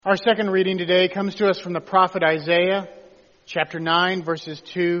Our second reading today comes to us from the prophet Isaiah, chapter 9, verses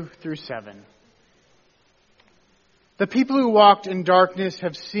 2 through 7. The people who walked in darkness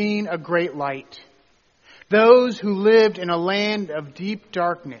have seen a great light. Those who lived in a land of deep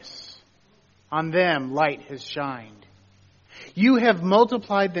darkness, on them light has shined. You have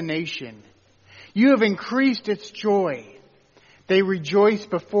multiplied the nation. You have increased its joy. They rejoice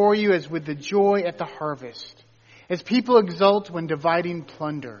before you as with the joy at the harvest, as people exult when dividing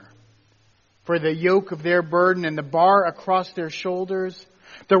plunder. For the yoke of their burden and the bar across their shoulders,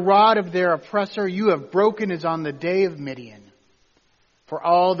 the rod of their oppressor you have broken as on the day of Midian. For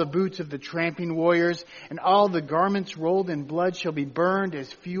all the boots of the tramping warriors and all the garments rolled in blood shall be burned as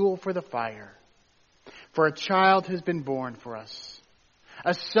fuel for the fire. For a child has been born for us,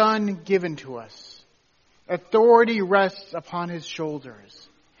 a son given to us. Authority rests upon his shoulders,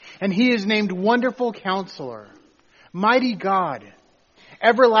 and he is named Wonderful Counselor, Mighty God,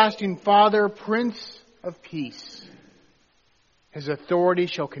 Everlasting Father, Prince of Peace. His authority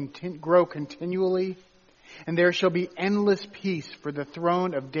shall grow continually, and there shall be endless peace for the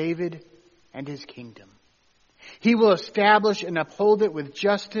throne of David and his kingdom. He will establish and uphold it with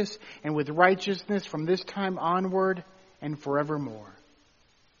justice and with righteousness from this time onward and forevermore.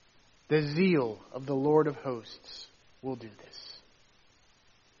 The zeal of the Lord of hosts will do this.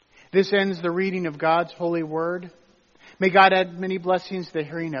 This ends the reading of God's holy word. May God add many blessings to the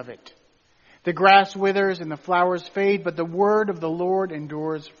hearing of it. The grass withers and the flowers fade, but the word of the Lord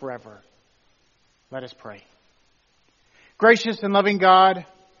endures forever. Let us pray. Gracious and loving God,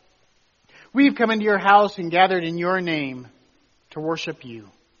 we've come into your house and gathered in your name to worship you.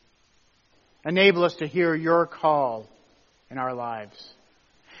 Enable us to hear your call in our lives.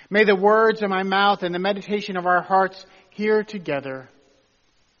 May the words of my mouth and the meditation of our hearts here together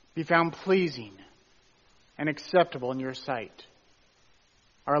be found pleasing and acceptable in your sight.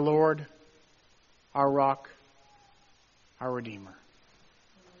 Our Lord, our rock, our Redeemer.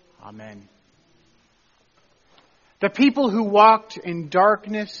 Amen. The people who walked in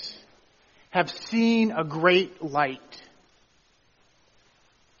darkness have seen a great light.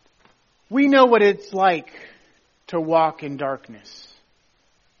 We know what it's like to walk in darkness.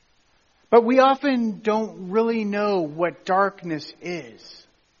 But we often don't really know what darkness is.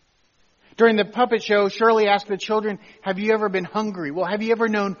 During the puppet show, Shirley asked the children, have you ever been hungry? Well, have you ever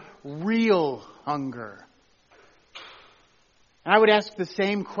known real hunger? And I would ask the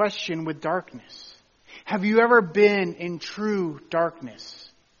same question with darkness. Have you ever been in true darkness?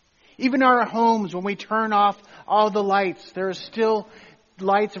 Even in our homes, when we turn off all the lights, there are still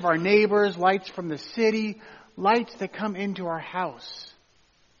lights of our neighbors, lights from the city, lights that come into our house.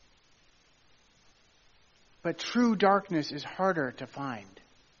 But true darkness is harder to find.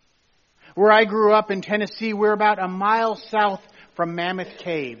 Where I grew up in Tennessee, we're about a mile south from Mammoth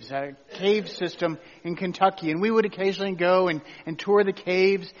Caves, a cave system in Kentucky. And we would occasionally go and tour the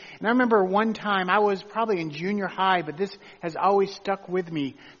caves. And I remember one time, I was probably in junior high, but this has always stuck with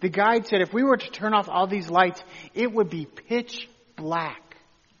me. The guide said if we were to turn off all these lights, it would be pitch black.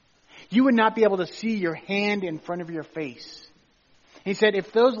 You would not be able to see your hand in front of your face. He said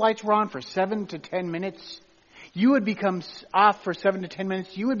if those lights were on for 7 to 10 minutes, you would become off for 7 to 10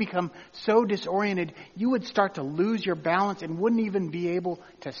 minutes. You would become so disoriented, you would start to lose your balance and wouldn't even be able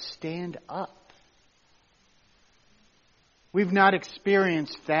to stand up. We've not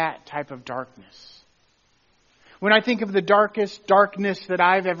experienced that type of darkness. When I think of the darkest darkness that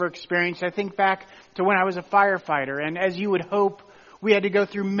I've ever experienced, I think back to when I was a firefighter. And as you would hope, we had to go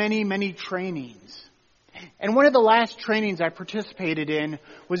through many, many trainings. And one of the last trainings I participated in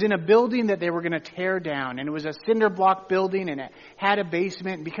was in a building that they were going to tear down. And it was a cinder block building and it had a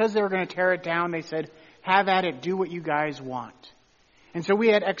basement. And because they were going to tear it down, they said, have at it, do what you guys want. And so we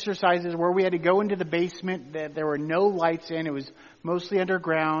had exercises where we had to go into the basement. There were no lights in. It was mostly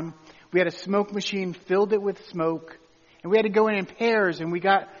underground. We had a smoke machine, filled it with smoke. And we had to go in pairs. And we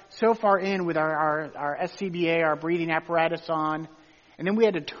got so far in with our SCBA, our breathing apparatus on. And then we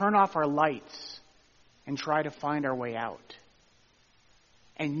had to turn off our lights and try to find our way out.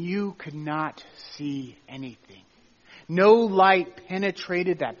 And you could not see anything. No light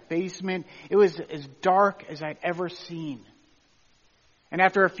penetrated that basement. It was as dark as I'd ever seen. And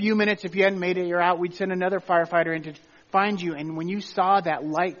after a few minutes, if you hadn't made it out, we'd send another firefighter in to find you. And when you saw that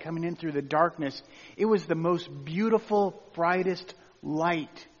light coming in through the darkness, it was the most beautiful, brightest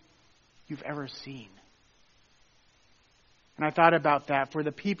light you've ever seen. And I thought about that. For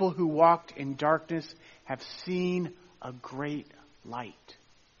the people who walked in darkness have seen a great light.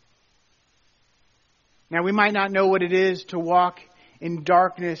 Now, we might not know what it is to walk in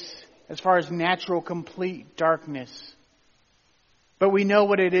darkness as far as natural, complete darkness. But we know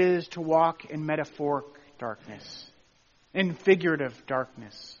what it is to walk in metaphoric darkness, in figurative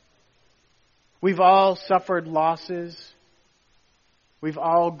darkness. We've all suffered losses. We've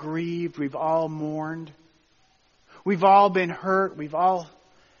all grieved. We've all mourned. We've all been hurt. We've all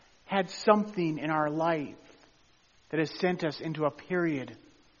had something in our life that has sent us into a period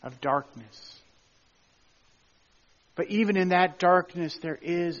of darkness. But even in that darkness, there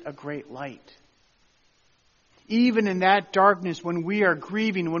is a great light. Even in that darkness, when we are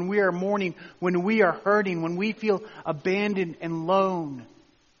grieving, when we are mourning, when we are hurting, when we feel abandoned and alone,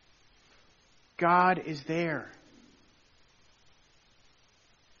 God is there.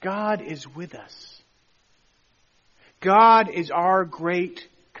 God is with us. God is our great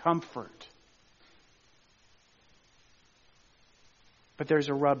comfort. But there's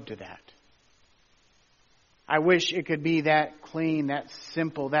a rub to that. I wish it could be that clean, that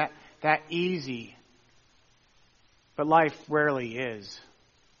simple, that easy. But life rarely is.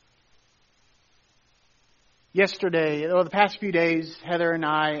 Yesterday, the past few days, Heather and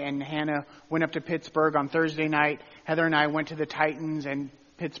I and Hannah went up to Pittsburgh on Thursday night. Heather and I went to the Titans and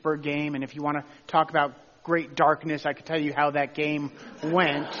Pittsburgh game. And if you want to talk about great darkness, I could tell you how that game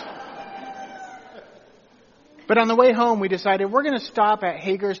went. But on the way home, we decided we're going to stop at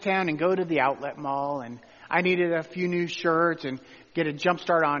Hagerstown and go to the outlet mall. And I needed a few new shirts and get a jump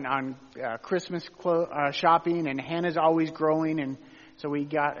start on Christmas shopping. And Hannah's always growing, and so we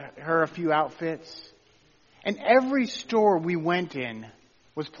got her a few outfits. And every store we went in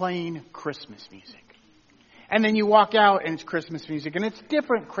was playing Christmas music. And then you walk out and it's Christmas music, and it's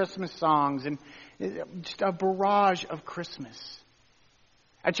different Christmas songs, and just a barrage of Christmas.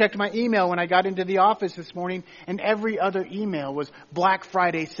 I checked my email when I got into the office this morning, and every other email was Black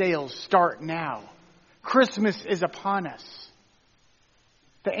Friday sales start now. Christmas is upon us.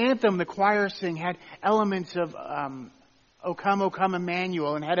 The anthem the choir sang had elements of O Come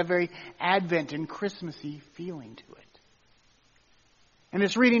Emmanuel, and had a very Advent and Christmassy feeling to it. And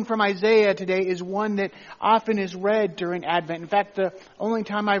this reading from Isaiah today is one that often is read during Advent. In fact, the only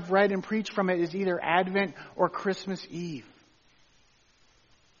time I've read and preached from it is either Advent or Christmas Eve.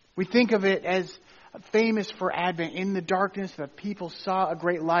 We think of it as famous for Advent. In the darkness, the people saw a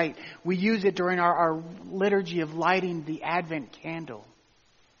great light. We use it during our liturgy of lighting the Advent candle.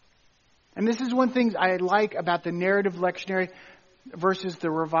 And this is one thing I like about the narrative lectionary versus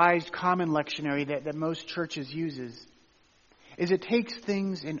the revised common lectionary that most churches uses, is it takes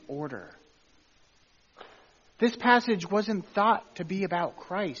things in order. This passage wasn't thought to be about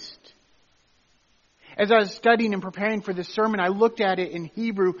Christ. As I was studying and preparing for this sermon, I looked at it in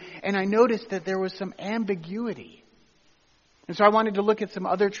Hebrew, and I noticed that there was some ambiguity. And so I wanted to look at some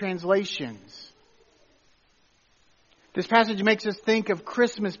other translations. This passage makes us think of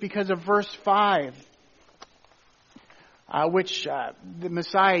Christmas because of verse 5, which the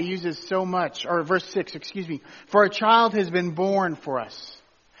Messiah uses so much, or verse 6, For a child has been born for us,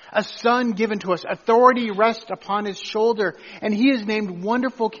 a son given to us, authority rests upon his shoulder, and he is named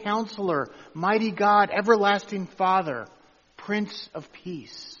Wonderful Counselor, Mighty God, Everlasting Father, Prince of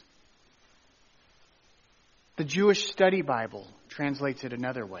Peace. The Jewish Study Bible translates it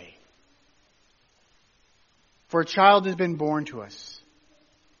another way. For a child has been born to us,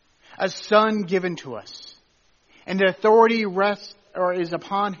 a son given to us, and the authority rests or is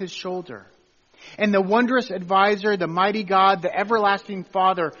upon his shoulder. And the wondrous advisor, the mighty God, the everlasting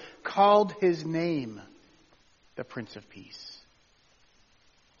Father, called his name the Prince of Peace.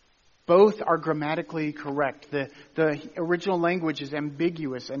 Both are grammatically correct. The original language is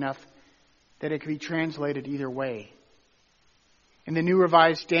ambiguous enough that it can be translated either way. In the New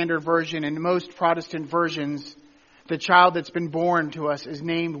Revised Standard Version and most Protestant versions, the child that's been born to us is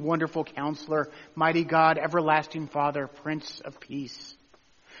named Wonderful Counselor, Mighty God, Everlasting Father, Prince of Peace.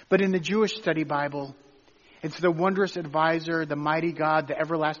 But in the Jewish Study Bible, it's the wondrous advisor, the mighty God, the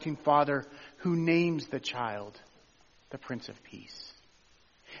everlasting Father, who names the child the Prince of Peace.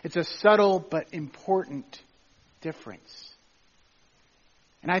 It's a subtle but important difference.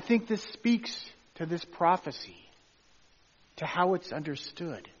 And I think this speaks to this prophecy, to how it's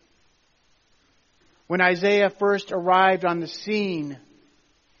understood. When Isaiah first arrived on the scene,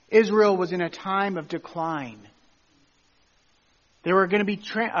 Israel was in a time of decline. They were going to be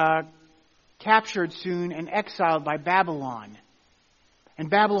captured soon and exiled by Babylon. And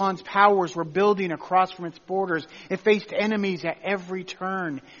Babylon's powers were building across from its borders. It faced enemies at every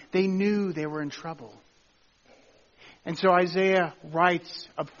turn. They knew they were in trouble. And so Isaiah writes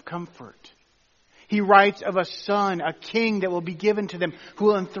of comfort. He writes of a son, a king that will be given to them, who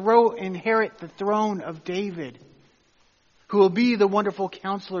will inherit the throne of David, who will be the wonderful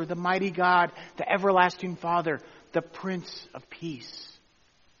counselor, the mighty God, the everlasting Father, the Prince of Peace.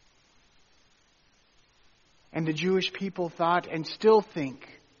 And the Jewish people thought and still think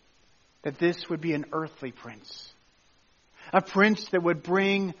that this would be an earthly prince. A prince that would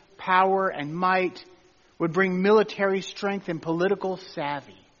bring power and might, would bring military strength and political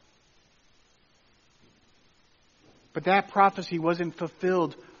savvy. But that prophecy wasn't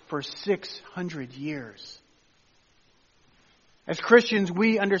fulfilled for 600 years. As Christians,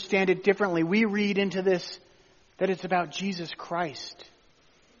 we understand it differently. We read into this that it's about Jesus Christ.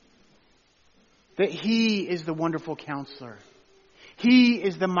 That He is the wonderful counselor. He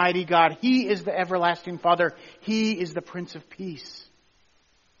is the mighty God. He is the everlasting Father. He is the Prince of Peace.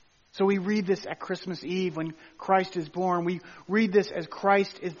 So we read this at Christmas Eve when Christ is born. We read this as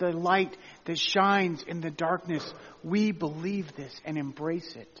Christ is the light that shines in the darkness. We believe this and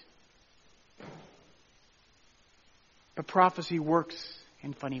embrace it. But prophecy works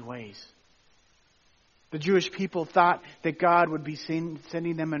in funny ways. The Jewish people thought that God would be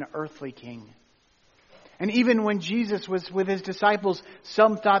sending them an earthly king. And even when Jesus was with His disciples,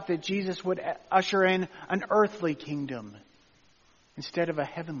 some thought that Jesus would usher in an earthly kingdom instead of a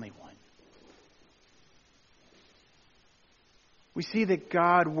heavenly one. We see that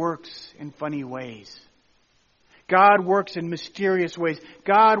God works in funny ways. God works in mysterious ways.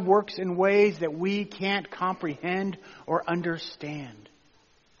 God works in ways that we can't comprehend or understand.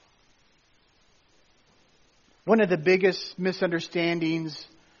 One of the biggest misunderstandings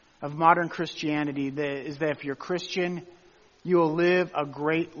of modern Christianity is that if you're Christian, you will live a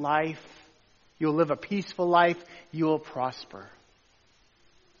great life, you'll live a peaceful life, you will prosper.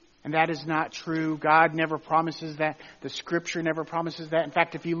 And that is not true. God never promises that. The Scripture never promises that. In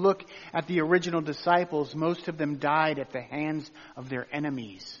fact, if you look at the original disciples, most of them died at the hands of their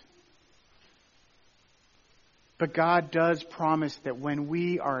enemies. But God does promise that when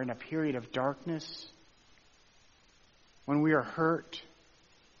we are in a period of darkness, when we are hurt,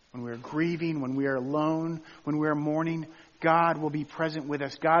 when we are grieving, when we are alone, when we are mourning, God will be present with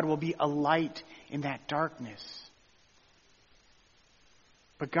us. God will be a light in that darkness.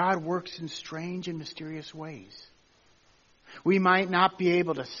 But God works in strange and mysterious ways. We might not be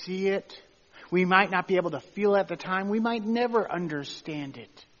able to see it. We might not be able to feel it at the time. We might never understand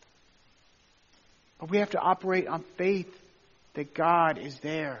it. But we have to operate on faith that God is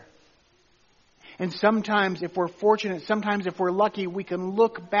there. And sometimes, if we're fortunate, sometimes if we're lucky, we can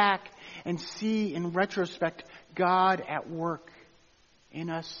look back and see in retrospect God at work in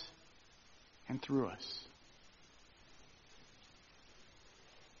us and through us.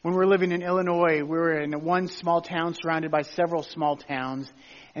 When we were living in Illinois, we were in one small town surrounded by several small towns.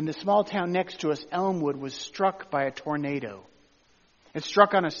 And the small town next to us, Elmwood, was struck by a tornado. It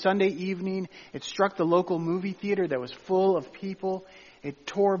struck on a Sunday evening. It struck the local movie theater that was full of people. It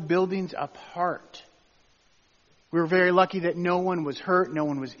tore buildings apart. We were very lucky that no one was hurt, no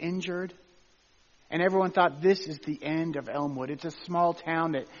one was injured. And everyone thought this is the end of Elmwood. It's a small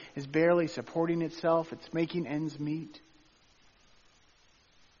town that is barely supporting itself. It's making ends meet.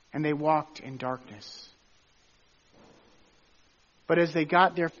 And they walked in darkness. But as they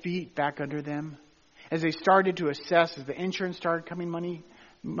got their feet back under them, as they started to assess, as the insurance started coming,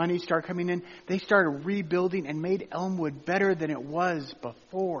 money started coming in, they started rebuilding and made Elmwood better than it was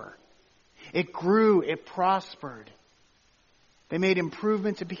before. It grew, it prospered. They made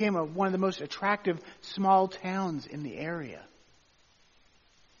improvements. It became one of the most attractive small towns in the area.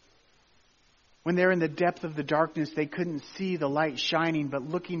 When they're in the depth of the darkness, they couldn't see the light shining, but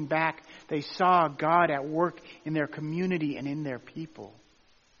looking back, they saw God at work in their community and in their people.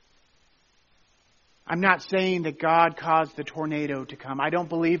 I'm not saying that God caused the tornado to come. I don't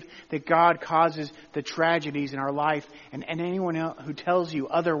believe that God causes the tragedies in our life, and anyone who tells you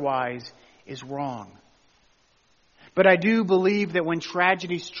otherwise is wrong. But I do believe that when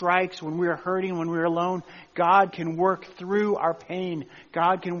tragedy strikes, when we are hurting, when we are alone, God can work through our pain.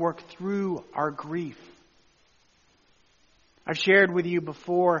 God can work through our grief. I've shared with you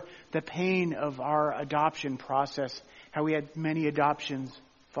before the pain of our adoption process, how we had many adoptions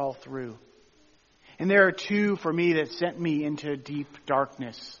fall through. And there are two for me that sent me into deep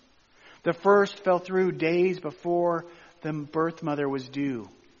darkness. The first fell through days before the birth mother was due.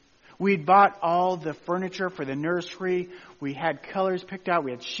 We'd bought all the furniture for the nursery. We had colors picked out.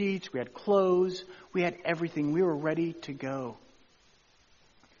 We had sheets. We had clothes. We had everything. We were ready to go.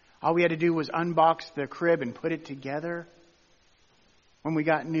 All we had to do was unbox the crib and put it together when we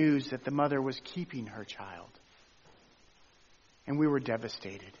got news that the mother was keeping her child. And we were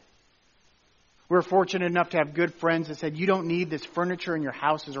devastated. We were fortunate enough to have good friends that said, "You don't need this furniture in your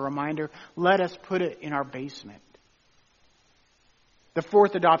house as a reminder. Let us put it in our basement." The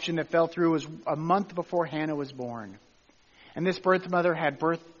fourth adoption that fell through was a month before Hannah was born. And this birth mother had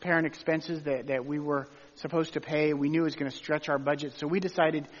birth parent expenses that we were supposed to pay. We knew it was going to stretch our budget. So we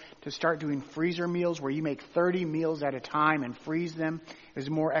decided to start doing freezer meals where you make 30 meals at a time and freeze them. It was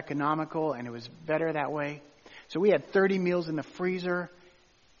more economical and it was better that way. So we had 30 meals in the freezer,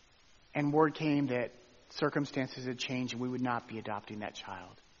 and word came that circumstances had changed and we would not be adopting that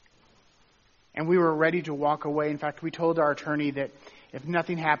child. And we were ready to walk away. In fact, we told our attorney that if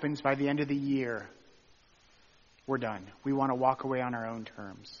nothing happens by the end of the year, we're done. We want to walk away on our own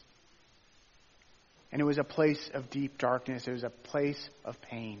terms. And it was a place of deep darkness. It was a place of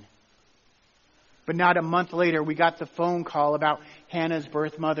pain. But not a month later, we got the phone call about Hannah's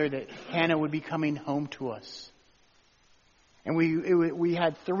birth mother, that Hannah would be coming home to us. And we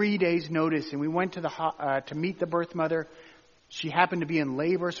had 3 days notice, and we went to meet the birth mother. She happened to be in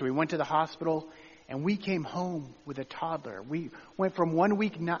labor, so we went to the hospital, and we came home with a toddler. We went from 1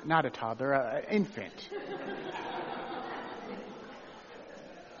 week, not a toddler, an infant.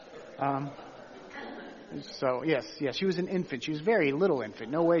 So yes, she was an infant. She was a very little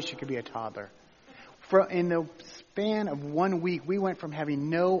infant. No way she could be a toddler. In the span of 1 week, we went from having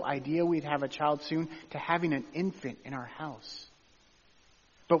no idea we'd have a child soon to having an infant in our house.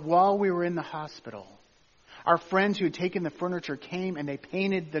 But while we were in the hospital, our friends who had taken the furniture came and they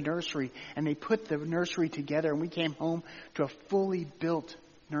painted the nursery and they put the nursery together, and we came home to a fully built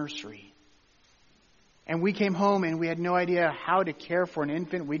nursery. And we came home and we had no idea how to care for an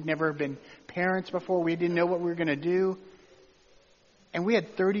infant. We'd never been parents before. We didn't know what we were going to do. And we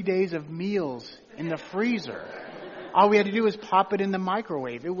had 30 days of meals in the freezer. All we had to do was pop it in the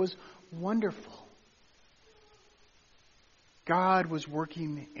microwave. It was wonderful. God was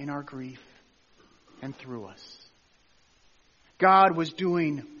working in our grief and through us. God was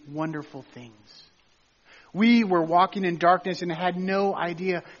doing wonderful things. We were walking in darkness and had no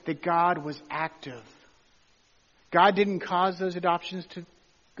idea that God was active. God didn't cause those adoptions to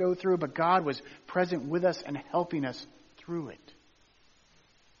go through, but God was present with us and helping us through it.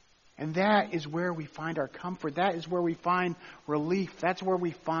 And that is where we find our comfort. That is where we find relief. That's where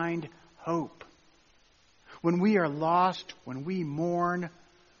we find hope. When we are lost, when we mourn,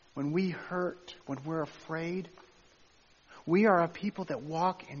 when we hurt, when we're afraid, we are a people that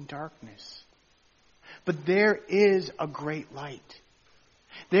walk in darkness. But there is a great light.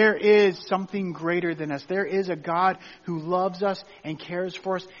 There is something greater than us. There is a God who loves us and cares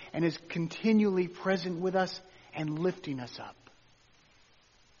for us and is continually present with us and lifting us up.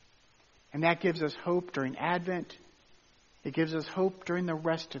 And that gives us hope during Advent. It gives us hope during the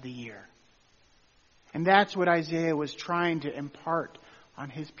rest of the year. And that's what Isaiah was trying to impart on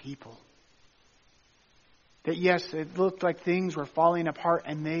his people. That yes, it looked like things were falling apart,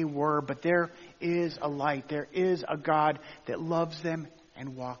 and they were, but there is a light. There is a God that loves them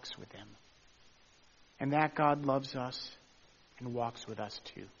and walks with them. And that God loves us and walks with us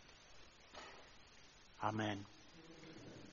too. Amen.